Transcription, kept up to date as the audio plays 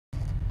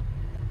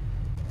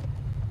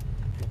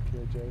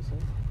there, Jason?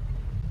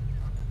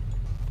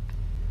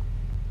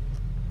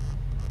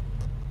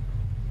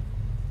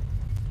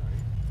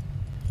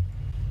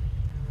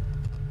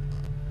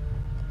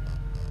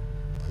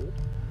 Good.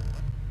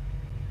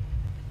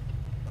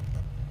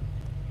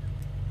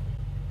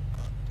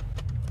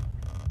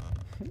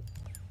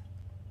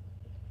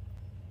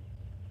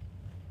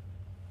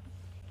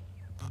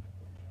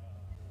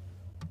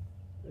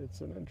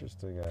 It's an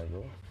interesting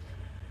angle.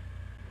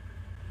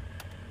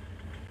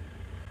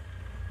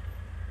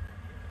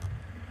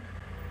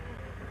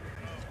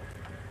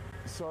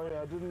 Sorry,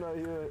 I didn't know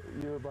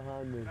you were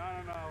behind me. No,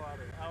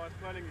 I was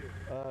calling you.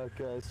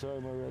 Okay,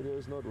 sorry, my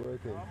radio's not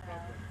working. No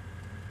problem.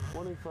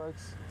 Morning,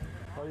 folks.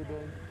 How are you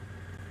doing?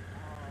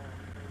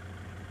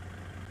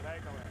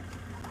 Breakaway.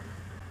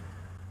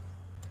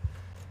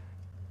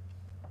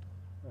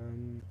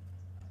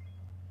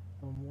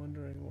 I'm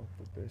wondering what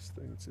the best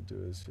thing to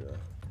do is here.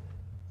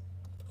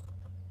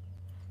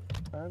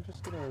 I'm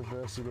just going to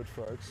reverse a bit,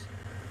 folks.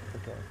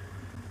 Okay.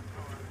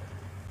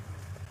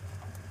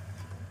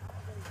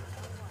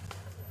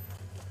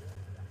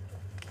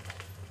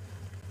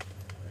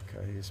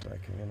 Okay, he's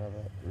making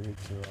another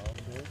route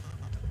around here.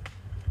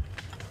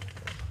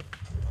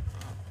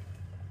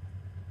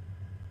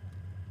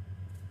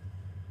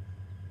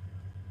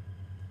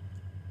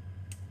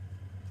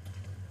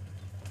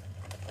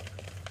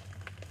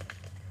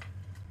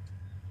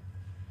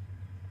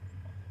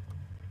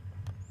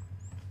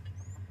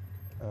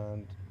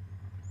 And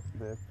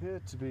there appear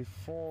to be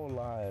 4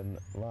 lion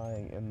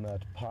lying in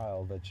that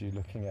pile that you're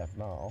looking at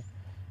now,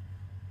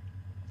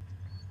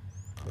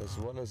 as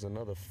well as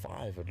another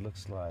 5, it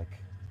looks like,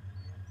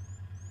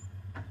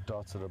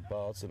 dotted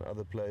about in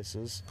other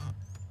places.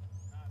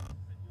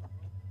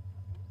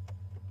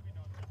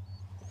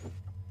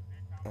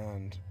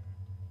 And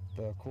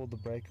they're called the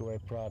Breakaway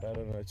Pride. I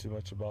don't know too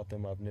much about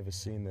them, I've never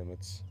seen them.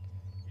 It's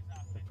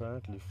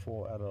apparently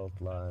 4 adult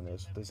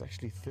lioness. There's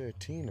actually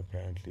 13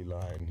 apparently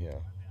lying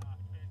here,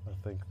 I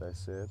think they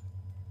said.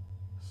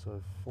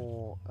 So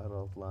 4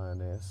 adult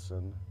lioness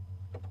and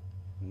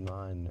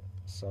 9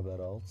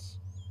 sub-adults.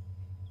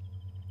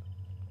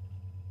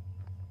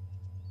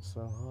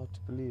 So hard to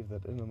believe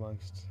that in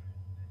amongst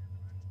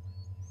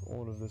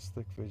all of this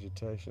thick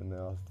vegetation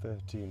there are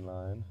 13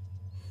 lion.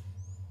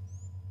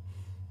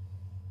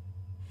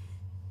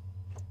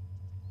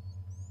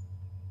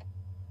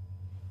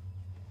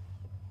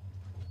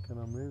 Can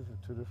I move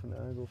it to a different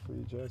angle for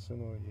you,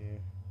 Jason, or yeah?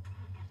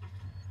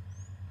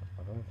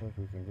 I don't think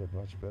we can get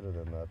much better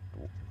than that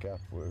gap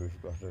where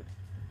we've got it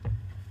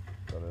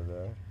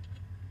there.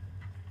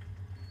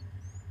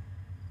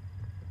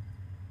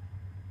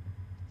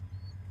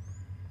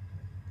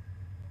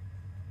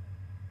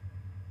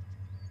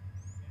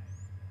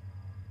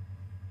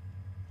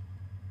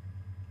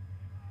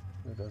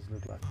 It does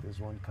look like there's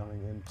one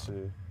coming in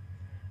to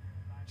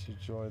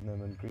join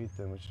them and greet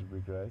them, which would be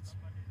great.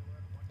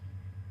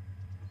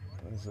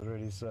 There's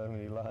already so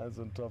many lions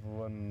on top of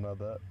one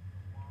another.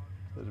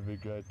 It'd be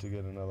great to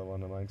get another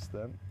one amongst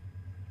them.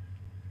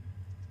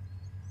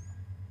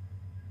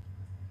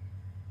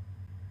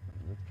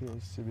 It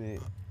appears to be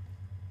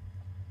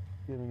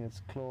giving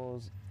its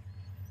claws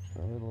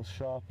a little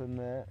sharp in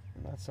there,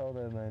 and that's how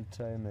they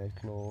maintain their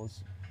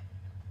claws,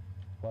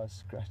 by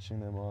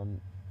scratching them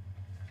on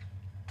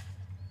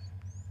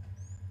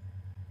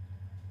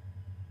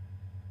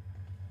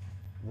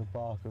the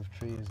bark of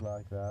trees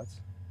like that.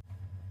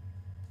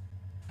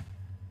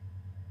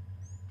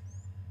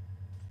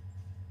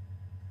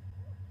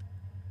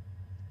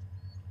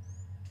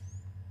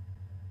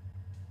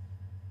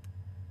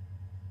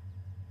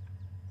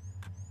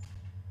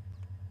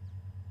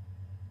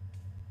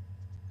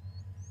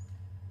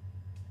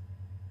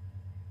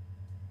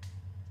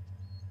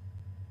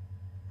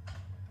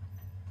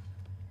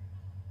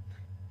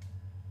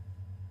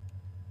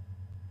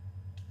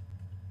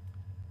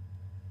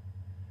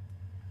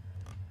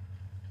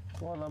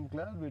 Well, I'm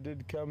glad we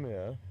did come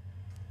here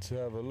to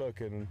have a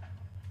look and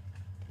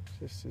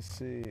just to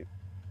see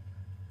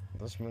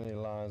this many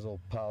lions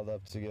all piled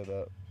up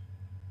together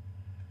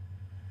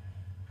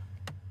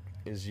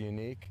is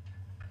unique.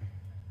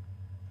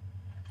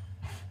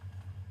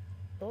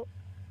 Oh,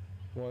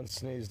 one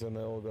sneezed and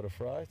they all got a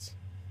fright.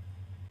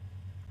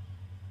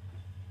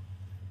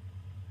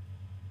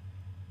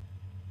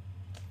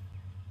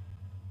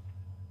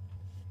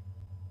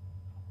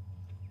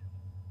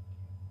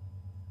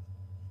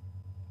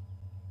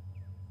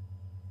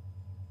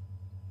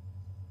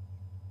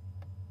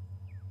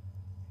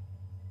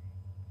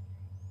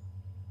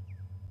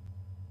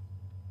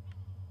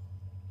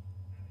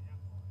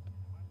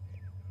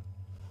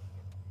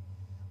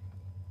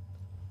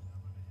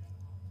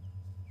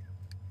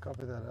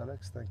 Copy that,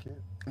 Alex, thank you.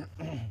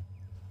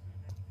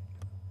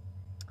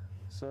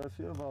 So a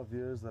few of our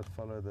viewers that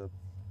follow the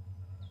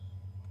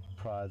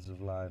prides of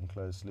lion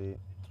closely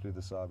through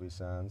the Sabi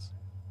Sands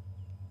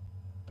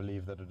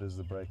believe that it is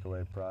the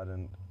Breakaway Pride,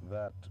 and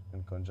that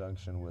in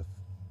conjunction with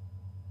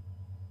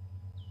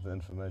the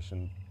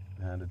information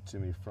handed to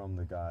me from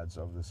the guides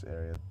of this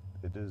area,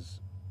 it is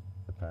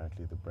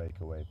apparently the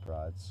Breakaway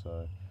Pride.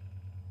 So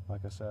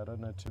Like I say, I don't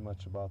know too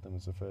much about them.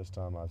 It's the first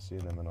time I've seen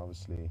them, and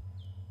obviously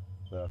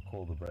they are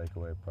called the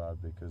Breakaway Pride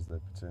because they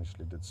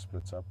potentially did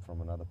split up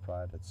from another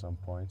pride at some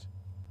point.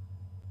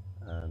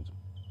 And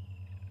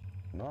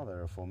now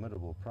they're a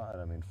formidable pride.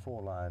 I mean,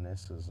 4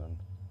 lionesses and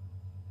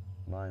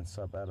 9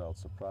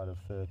 sub-adults, a pride of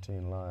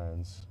 13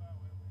 lions.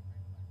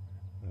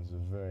 Is a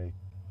very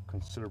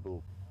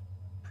considerable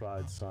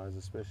pride size,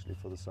 especially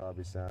for the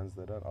Sabi Sands.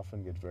 They don't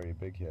often get very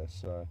big here,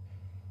 so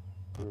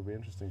it'll be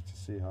interesting to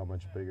see how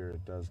much bigger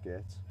it does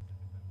get.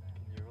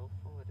 Can you roll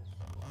forward as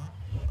well?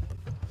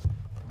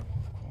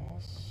 Of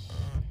course.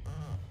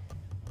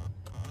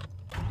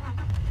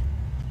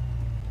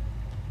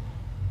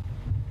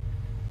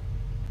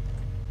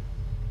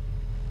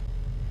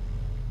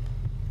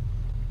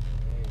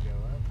 There you go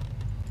up.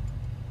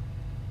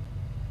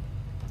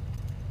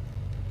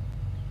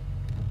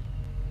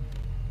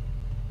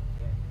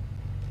 Okay.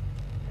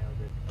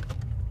 Nailed it.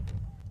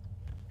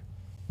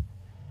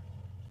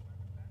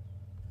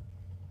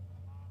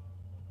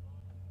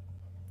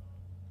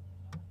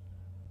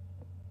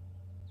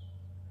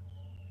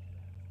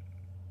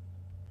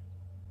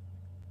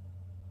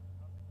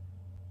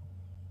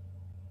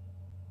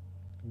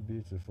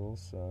 Beautiful,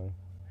 so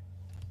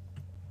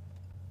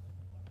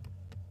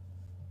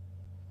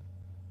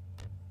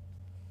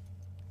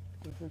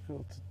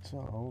difficult to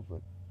tell,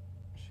 but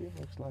she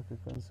looks like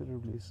a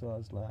considerably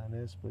sized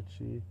lioness, but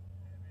she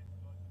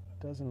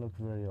doesn't look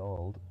very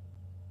old.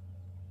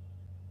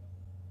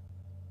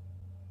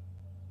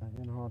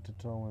 Again, hard to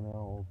tell when they're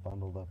all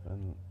bundled up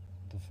in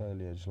the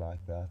foliage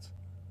like that,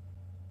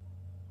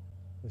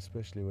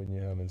 especially when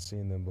you haven't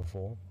seen them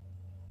before.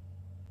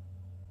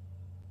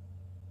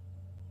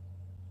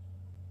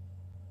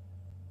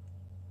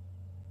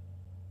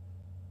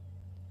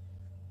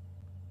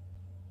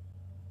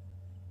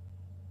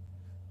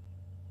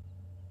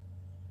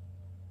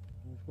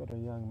 We've got a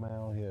young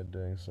male here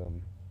doing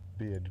some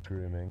beard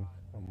grooming.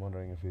 I'm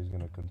wondering if he's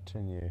going to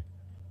continue.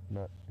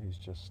 No, he's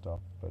just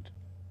stopped, but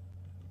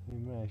he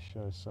may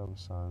show some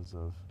signs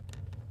of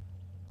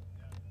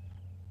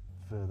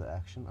further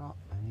action. Oh,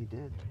 and he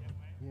did.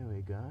 Here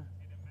we go.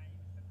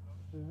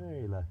 We're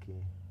very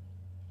lucky.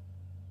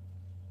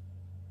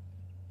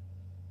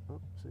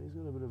 Oh, so he's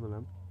got a bit of a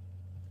limp.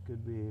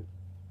 Could be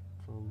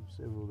from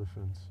several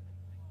different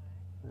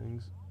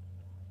things.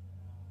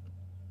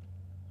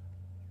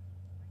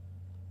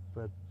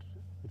 But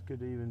it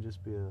could even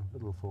just be a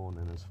little thorn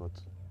in his foot,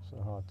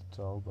 so hard to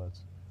tell, but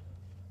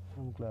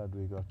I'm glad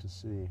we got to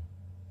see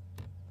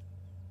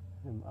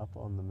him up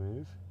on the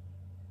move.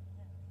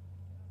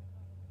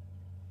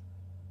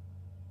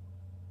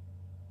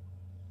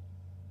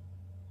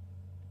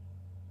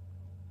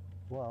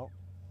 Well,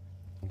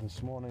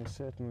 this morning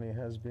certainly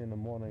has been a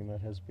morning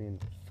that has been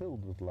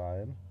filled with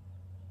lion.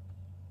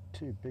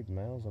 2 big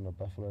males on a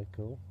buffalo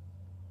kull.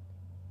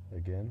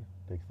 Again,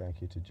 big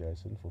thank you to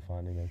Jason for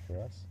finding them for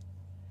us.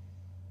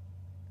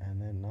 And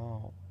then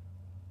now,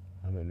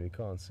 I mean, we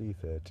can't see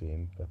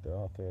 13, but there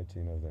are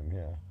 13 of them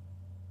here.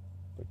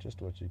 But just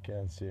what you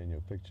can see in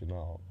your picture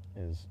now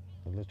is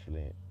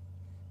literally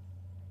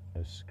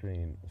a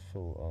screen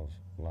full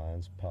of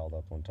lions piled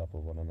up on top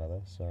of one another.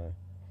 So,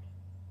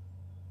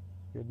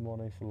 good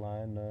morning for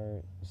lion.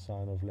 No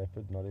sign of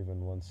leopard, not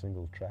even one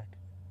single track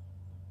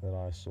that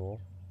I saw.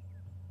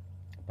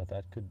 But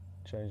that could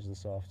change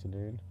this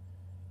afternoon.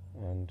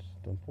 And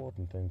the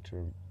important thing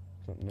to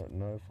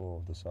know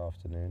for this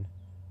afternoon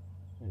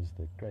is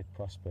the great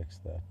prospects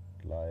that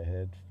lie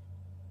ahead.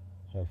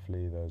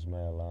 Hopefully those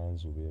male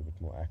lions will be a bit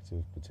more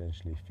active,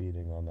 potentially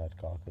feeding on that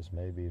carcass,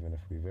 maybe even,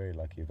 if we're very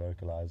lucky,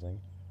 vocalizing.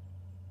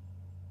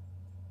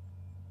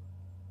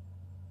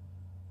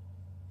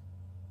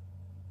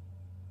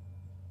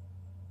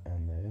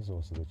 And there is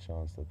also the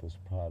chance that this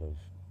pride of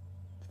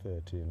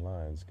 13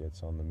 lions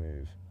gets on the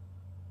move.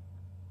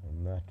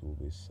 And that will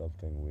be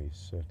something we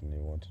certainly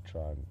want to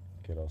try and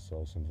get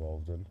ourselves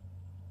involved in.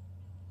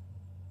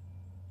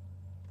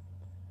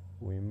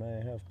 We may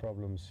have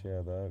problems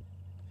here though,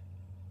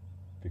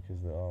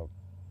 because there are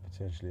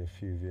potentially a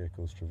few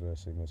vehicles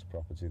traversing this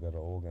property that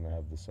are all going to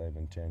have the same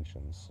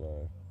intentions,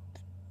 so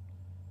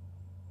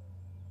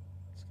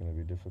it's going to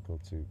be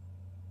difficult to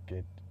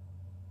get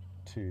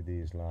to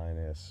these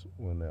lioness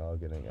when they are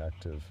getting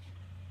active.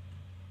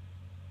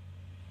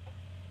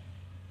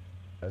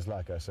 As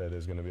like I say,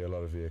 there's going to be a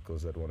lot of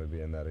vehicles that want to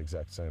be in that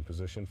exact same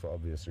position for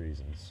obvious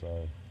reasons.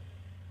 So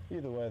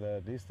either way, though,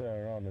 at least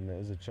they're around, and there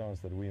is a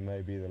chance that we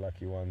may be the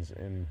lucky ones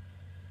in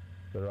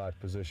the right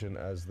position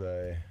as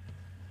they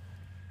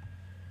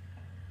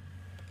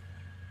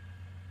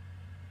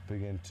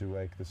begin to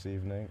wake this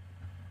evening.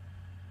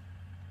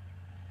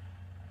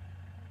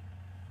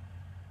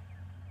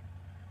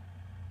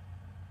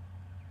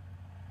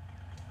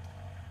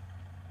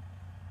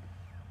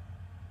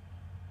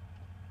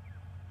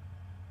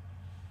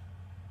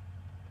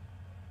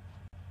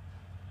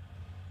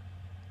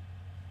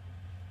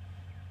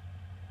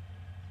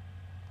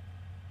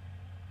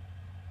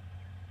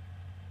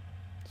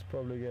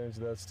 Probably getting to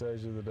that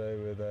stage of the day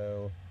where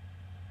they'll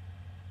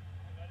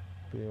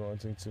be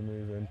wanting to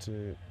move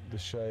into the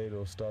shade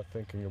or start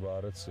thinking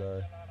about it.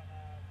 So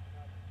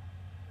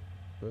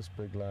this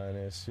big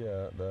lioness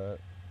here, though,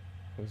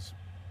 is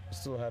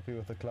still happy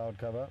with the cloud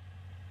cover.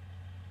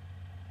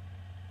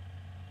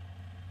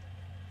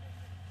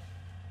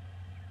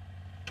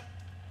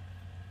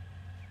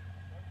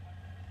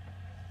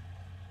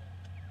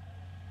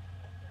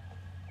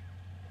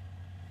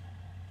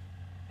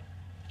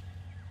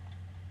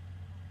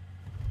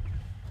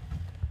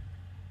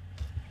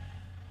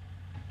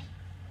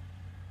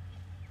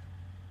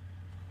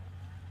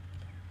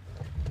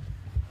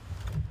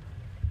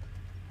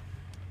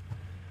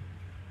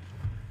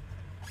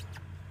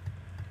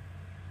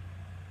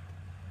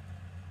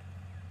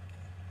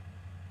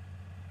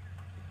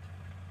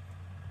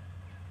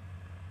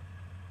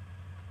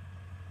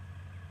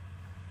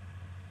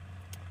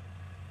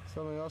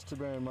 Something else to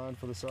bear in mind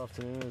for this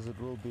afternoon is it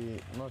will be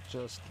not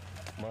just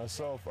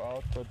myself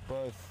out, but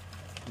both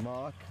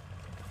Mark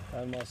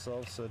and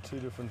myself, so two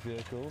different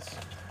vehicles.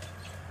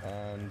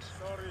 And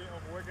Sorry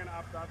of waking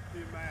up that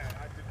female.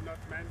 I did not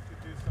meant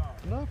to do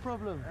so. no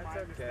problem, My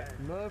That's okay. mistake.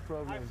 no I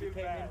problem, feel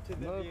Came bad. into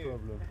the no view.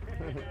 problem.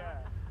 Yeah.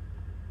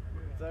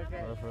 It's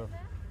okay. No problem.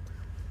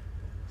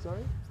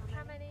 Sorry?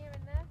 How many are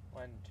in there?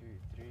 1, 2,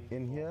 3,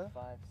 In 4, here?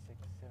 5, 6,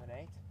 7,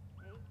 8.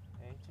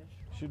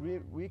 8-ish. Should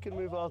we can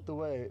move out the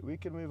way. We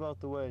can move out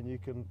the way and you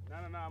can.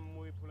 No, I'm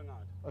pulling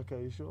out.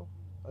 Okay, you sure?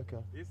 Okay.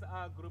 These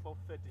are a group of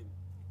 13.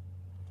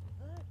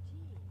 13.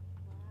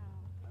 Wow.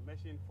 I'm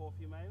measuring 4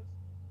 females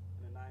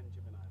and 9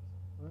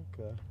 juveniles.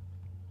 Okay.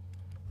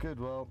 Good.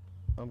 Well,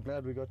 I'm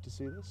glad we got to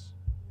see this.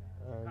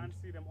 You And can't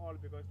see them all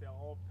because they're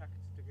all packed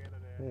together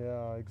there.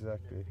 yeah, in a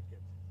exactly.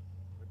 thicket.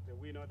 But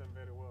we know them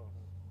very well.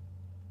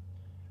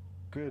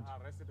 Good. They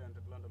are resident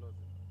at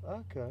Londolozi.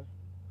 Okay.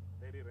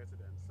 Very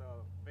resident.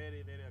 So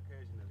very, very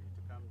occasionally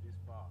to come this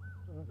far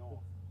Okay.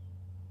 north.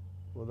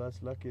 Well,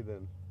 that's lucky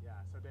then. Yeah,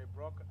 so they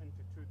broke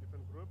into 2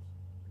 different groups.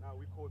 Now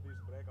we call this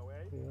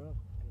Breakaway. Yeah.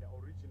 And the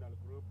original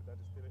group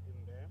that is still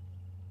in there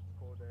is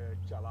called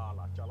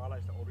Tsalala. Tsalala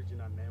is the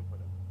original name for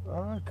them.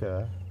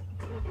 Okay.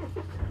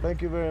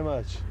 Thank you very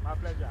much. My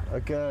pleasure.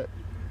 Okay.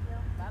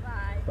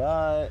 Bye-bye.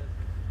 Bye.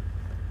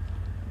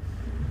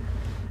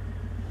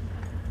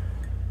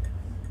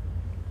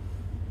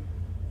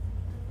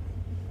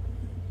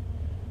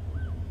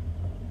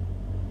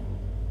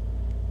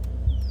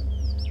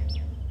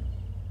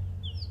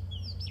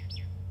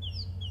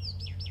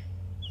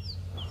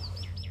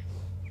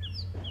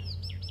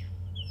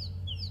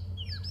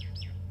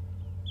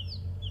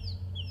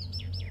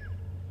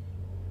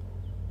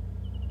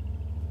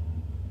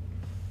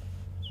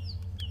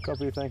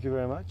 Copy, thank you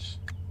very much.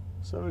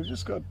 So we've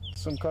just got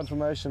some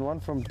confirmation, one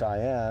from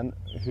Diane,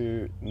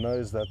 who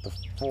knows that the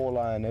 4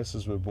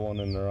 lionesses were born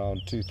in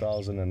around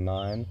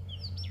 2009.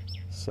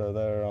 So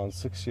they're around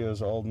 6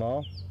 years old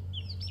now.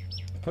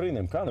 Putting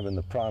them kind of in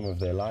the prime of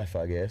their life,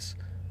 I guess.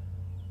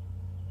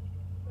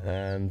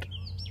 And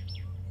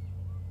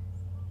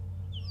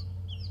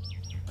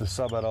the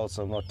sub-adults,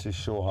 I'm not too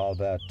sure how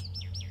that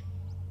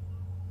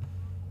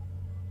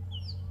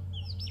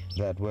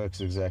works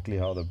exactly,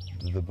 how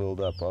the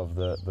build-up of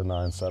the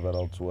 9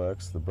 sub-adults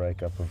works, the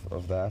breakup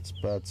of that.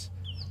 But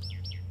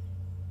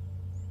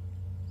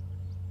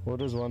what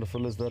is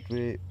wonderful is that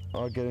we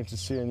are getting to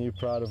see a new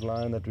pride of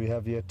lion that we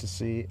have yet to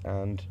see.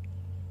 And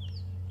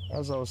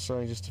as I was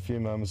saying just a few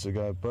moments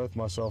ago, both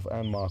myself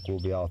and Mark will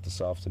be out this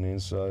afternoon,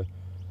 so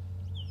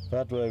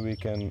that way we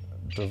can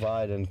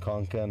divide and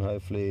conquer, and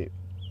hopefully,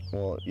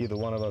 well, either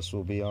one of us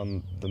will be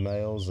on the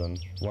males and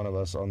one of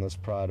us on this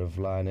pride of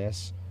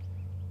lioness.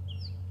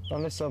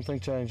 Unless something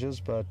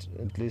changes, but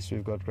at least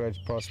we've got great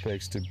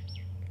prospects to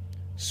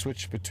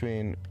switch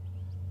between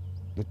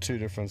the 2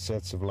 different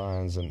sets of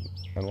lions and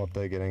what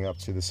they're getting up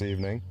to this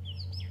evening.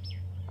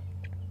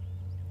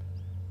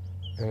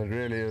 And it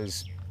really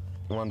is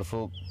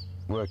wonderful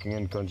working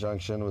in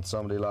conjunction with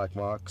somebody like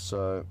Mark,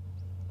 so,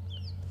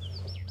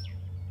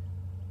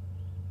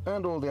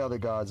 and all the other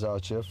guides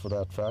out here for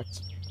that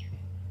fact.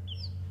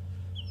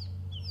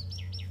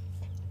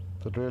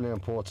 But really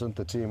important,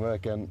 the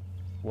teamwork. And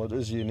what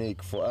is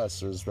unique for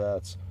us is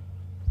that,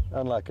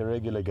 unlike a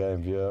regular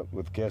game viewer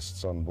with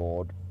guests on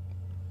board,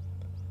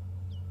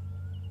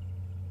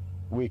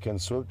 we can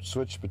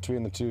switch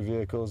between the 2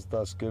 vehicles,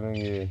 thus giving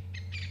you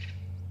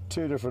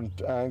 2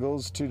 different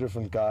angles, 2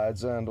 different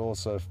guides, and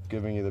also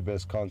giving you the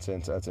best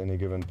content at any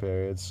given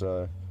period.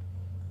 So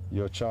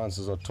your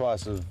chances are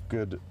twice as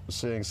good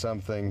seeing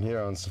something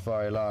here on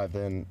Safari Live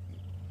than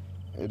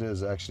it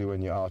is actually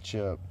when you're out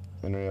here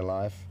in real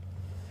life.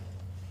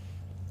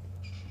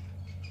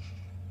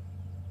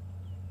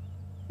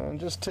 And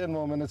just 10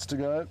 more minutes to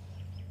go.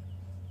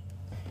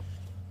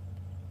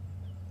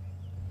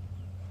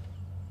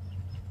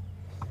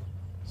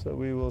 So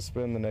we will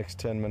spend the next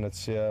 10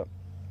 minutes here.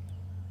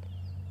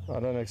 I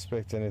don't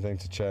expect anything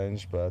to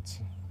change, but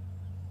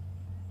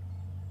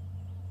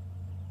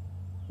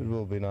it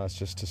will be nice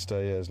just to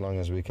stay here as long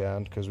as we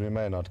can, because we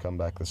may not come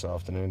back this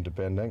afternoon,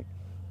 depending.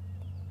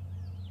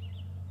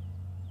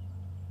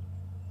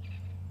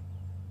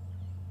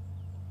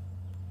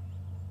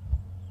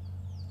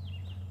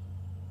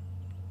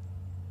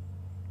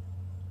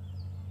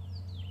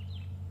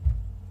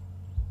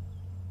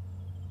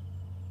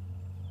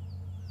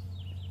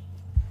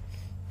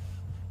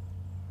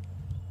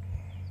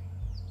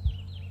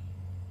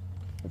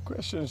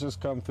 question's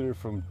just come through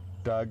from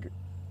Doug.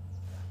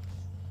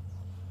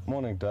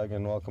 Morning, Doug,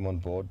 and welcome on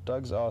board.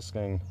 Doug's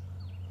asking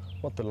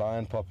what the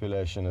lion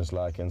population is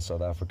like in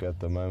South Africa at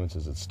the moment.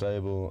 Is it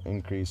stable,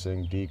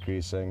 increasing,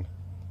 decreasing?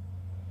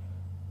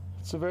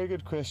 It's a very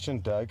good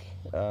question, Doug.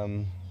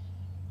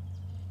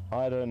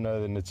 I don't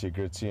know the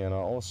nitty-gritty, and I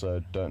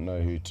also don't know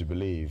who to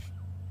believe,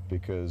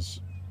 because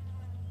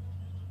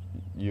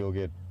you'll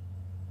get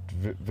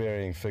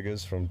varying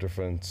figures from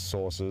different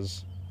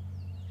sources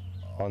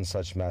on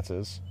such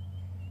matters.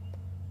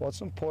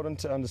 What's important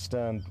to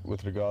understand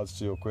with regards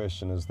to your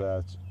question is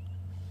that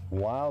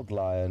wild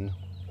lion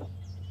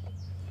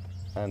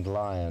and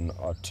lion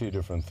are two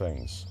different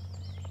things.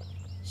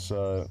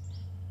 So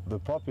the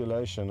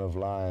population of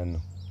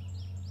lion,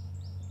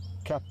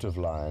 captive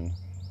lion,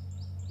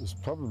 is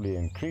probably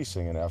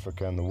increasing in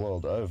Africa and the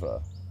world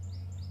over,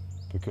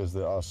 because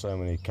there are so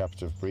many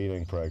captive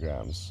breeding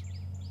programs.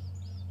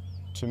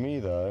 To me,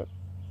 though,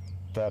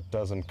 that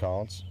doesn't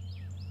count.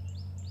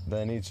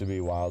 They need to be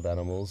wild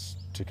animals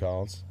to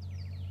count.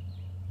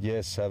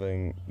 Yes,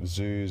 having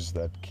zoos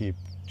that keep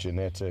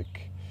genetic,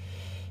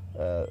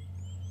 that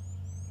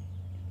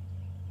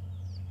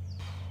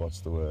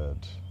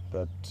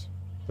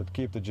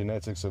keep the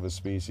genetics of a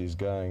species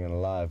going and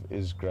alive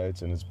is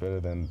great, and it's better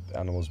than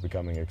animals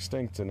becoming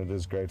extinct, and it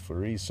is great for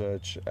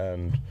research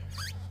and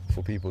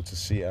for people to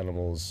see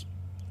animals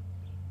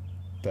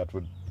that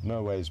would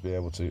no ways be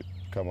able to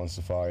come on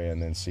safari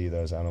and then see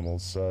those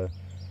animals. So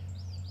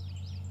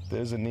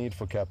there's a need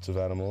for captive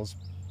animals,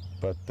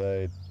 but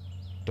they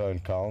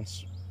don't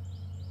count.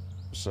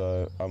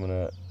 So I'm going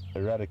to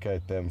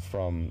eradicate them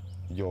from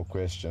your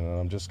question, and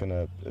I'm just going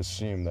to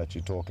assume that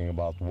you're talking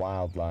about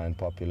wild lion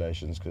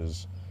populations,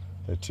 because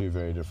they're two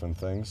very different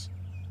things.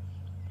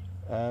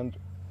 And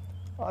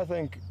I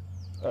think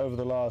over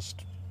the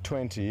last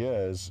 20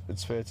 years,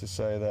 it's fair to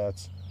say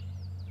that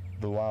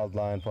the wild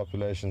lion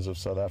populations of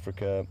South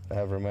Africa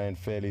have remained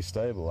fairly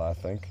stable, I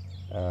think.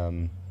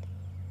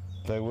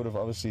 They would have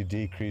obviously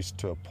decreased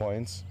to a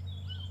point,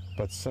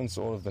 but since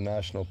all of the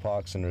national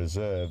parks and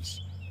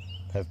reserves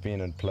have been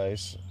in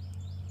place,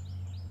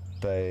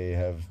 they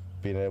have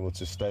been able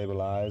to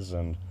stabilize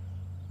and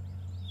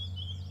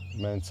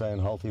maintain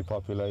healthy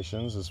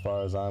populations as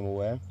far as I'm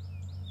aware.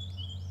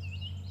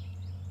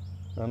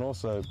 And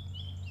also,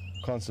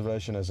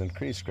 conservation has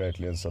increased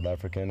greatly in South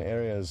Africa in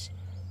areas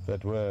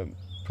that were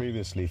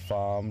previously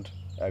farmed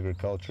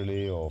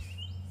agriculturally or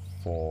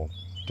for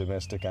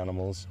domestic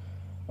animals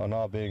are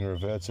now being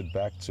reverted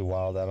back to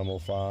wild animal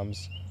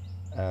farms,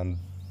 and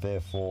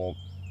therefore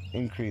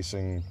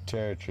increasing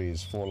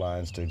territories for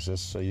lions to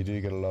exist. So you do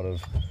get a lot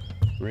of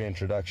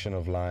reintroduction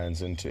of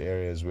lions into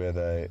areas where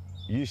they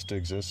used to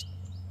exist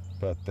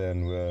but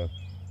then were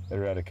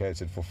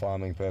eradicated for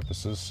farming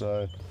purposes.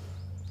 So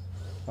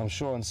I'm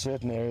sure in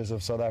certain areas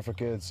of South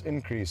Africa it's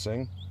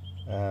increasing.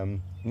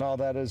 Now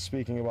that is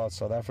speaking about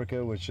South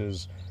Africa, which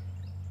is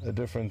a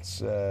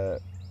different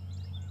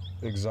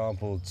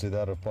example to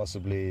that of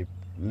possibly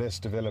less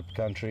developed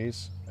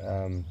countries,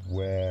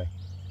 where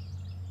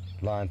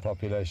lion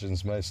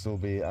populations may still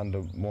be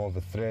under more of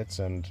a threat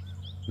and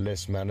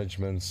less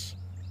management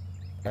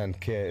and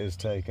care is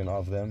taken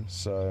of them.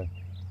 So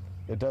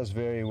it does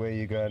vary where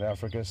you go in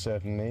Africa,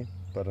 certainly,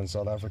 but in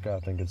South Africa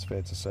I think it's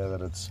fair to say that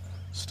it's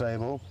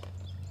stable.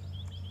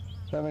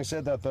 Having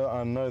said that, though,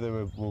 I know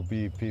there will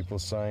be people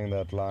saying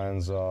that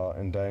lions are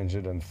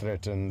endangered and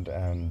threatened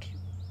and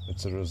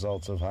it's a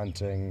result of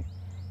hunting.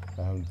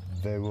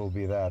 There will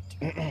be that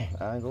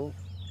angle.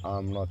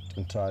 I'm not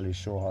entirely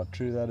sure how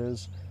true that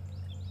is.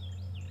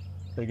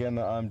 Again,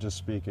 I'm just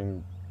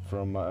speaking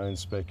from my own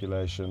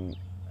speculation,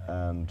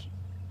 and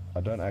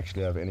I don't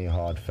actually have any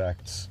hard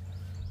facts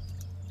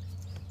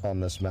on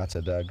this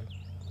matter, Doug.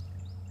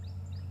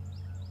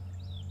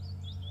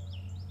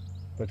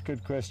 But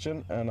good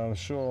question, and I'm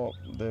sure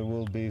there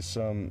will be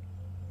some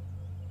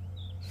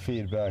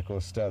feedback or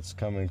stats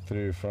coming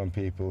through from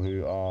people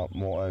who are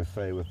more au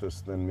fait with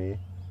this than me.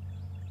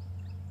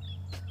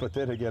 But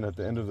then again, at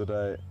the end of the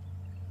day,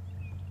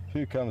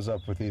 who comes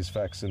up with these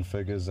facts and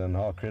figures, and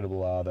how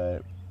credible are they?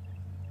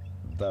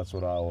 That's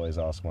what I always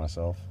ask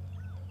myself.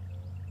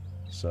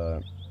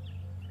 So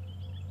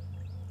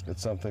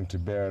it's something to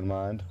bear in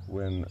mind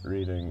when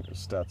reading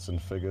stats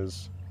and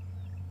figures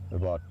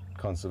about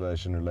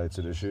conservation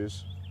related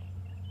issues.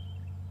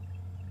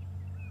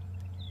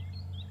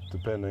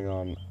 Depending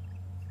on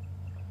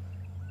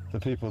the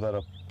people that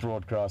are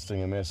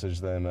broadcasting a message,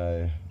 they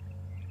may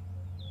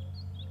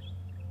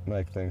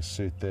make things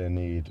suit their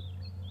need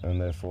and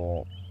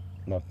therefore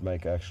not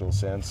make actual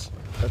sense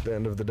at the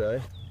end of the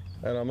day.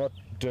 And I'm not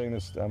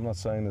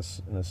saying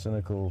this in a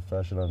cynical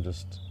fashion, I'm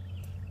just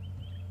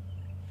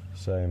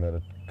saying that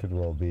it could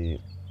well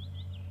be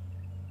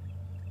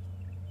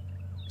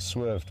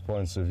swerved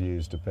points of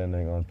views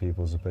depending on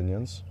people's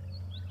opinions.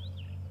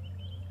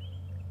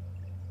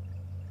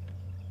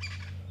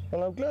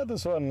 Well, I'm glad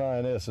this one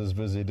lioness is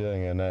busy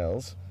doing her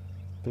nails,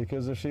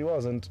 because if she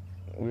wasn't,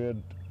 we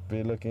would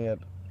be looking at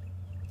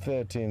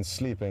 13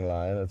 sleeping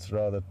lion. It's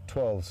rather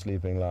 12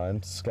 sleeping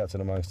lions scattered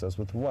amongst us,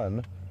 with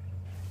one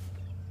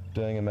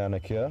doing a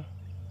manicure.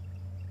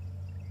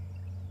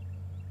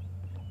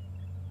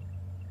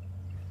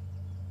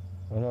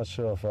 I'm not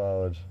sure if I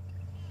would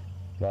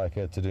like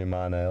her to do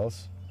my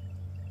nails.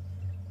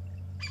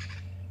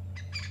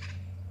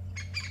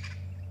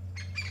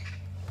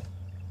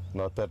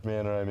 Not that me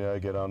and Romeo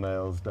get our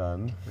nails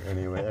done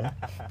anywhere,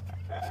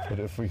 but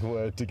if we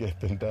were to get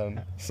them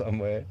done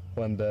somewhere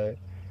one day,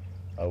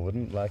 I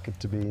wouldn't like it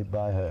to be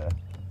by her.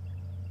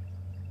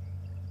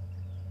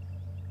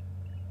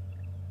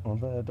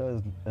 Although it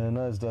does, her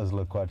nose does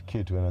look quite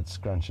cute when it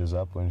scrunches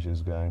up when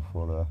she's going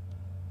for the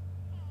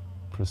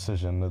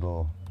precision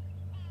little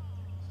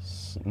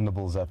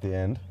nibbles at the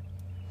end.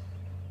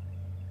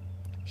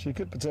 She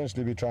could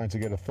potentially be trying to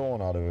get a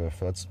thorn out of her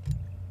foot.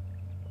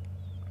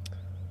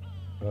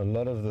 A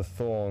lot of the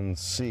thorn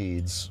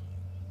seeds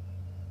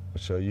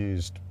which are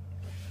used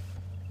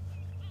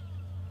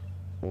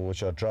or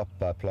which are dropped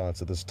by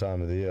plants at this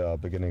time of the year are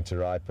beginning to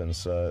ripen,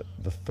 so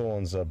the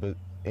thorns are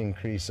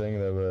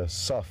increasing. They were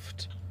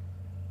soft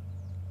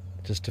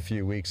just a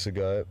few weeks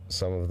ago,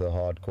 some of the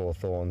hardcore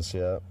thorns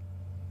here,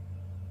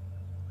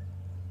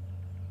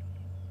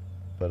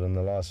 but in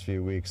the last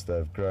few weeks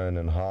they've grown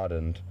and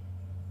hardened,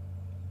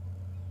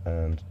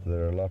 and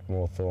there are a lot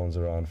more thorns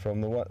around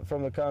from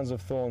the kinds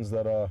of thorns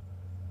that are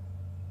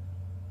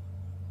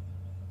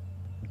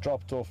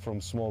dropped off from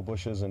small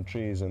bushes and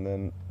trees, and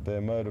then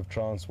their mode of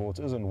transport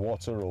isn't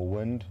water or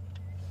wind,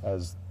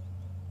 as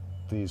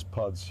these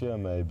pods here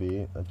may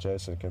be, that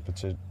Jason can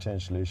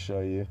potentially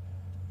show you.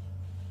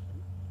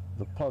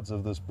 The pods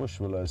of this bush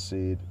willow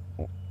seed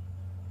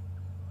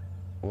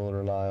will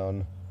rely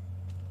on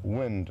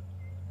wind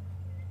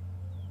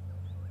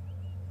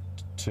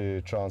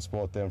to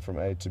transport them from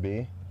A to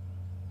B,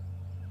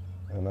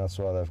 and that's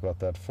why they've got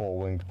that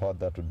four-winged pod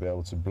that would be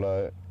able to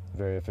blow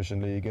very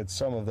efficiently. You get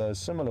some of those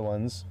similar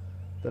ones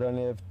that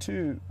only have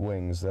two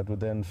wings that would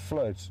then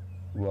float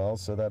well,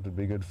 so that would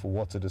be good for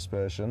water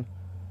dispersion.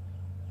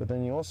 But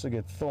then you also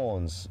get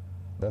thorns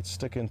that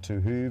stick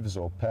into hooves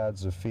or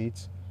pads of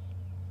feet,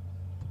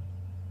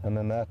 and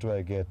then that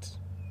way get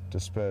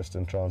dispersed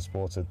and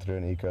transported through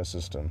an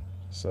ecosystem.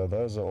 So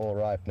those are all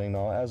ripening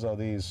now, as are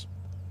these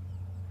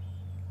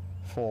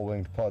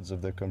four-winged pods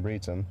of the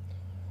combretum.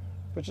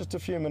 But just a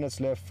few minutes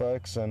left,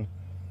 folks, and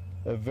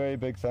a very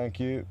big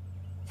thank you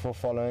for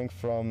following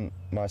from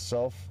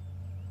myself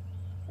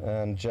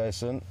and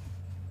Jason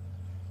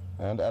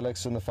and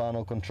Alex in the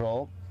final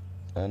control,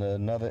 and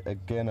another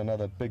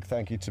big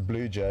thank you to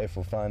Blue Jay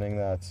for finding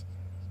that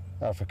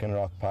African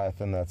rock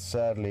python that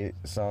sadly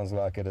sounds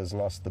like it has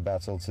lost the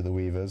battle to the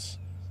weavers.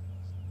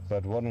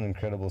 But what an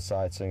incredible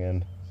sighting,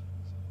 and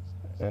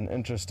an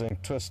interesting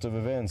twist of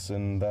events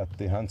in that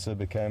the hunter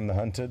became the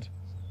hunted.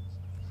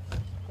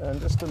 And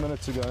just a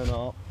minute to go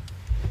now,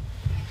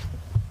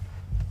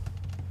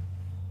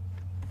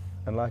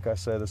 and like I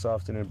say, this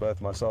afternoon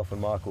both myself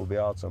and Mark will be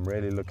out, so I'm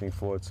really looking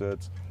forward to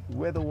it.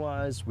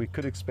 Weather-wise, we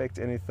could expect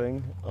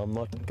anything. I'm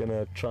not going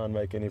to try and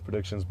make any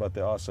predictions, but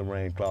there are some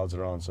rain clouds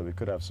around, so we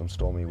could have some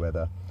stormy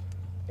weather.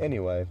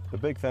 Anyway, a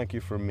big thank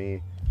you from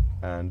me,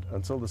 and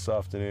until this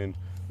afternoon,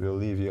 we'll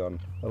leave you on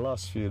the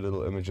last few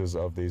little images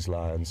of these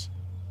lions,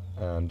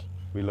 and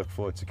we look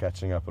forward to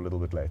catching up a little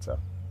bit later.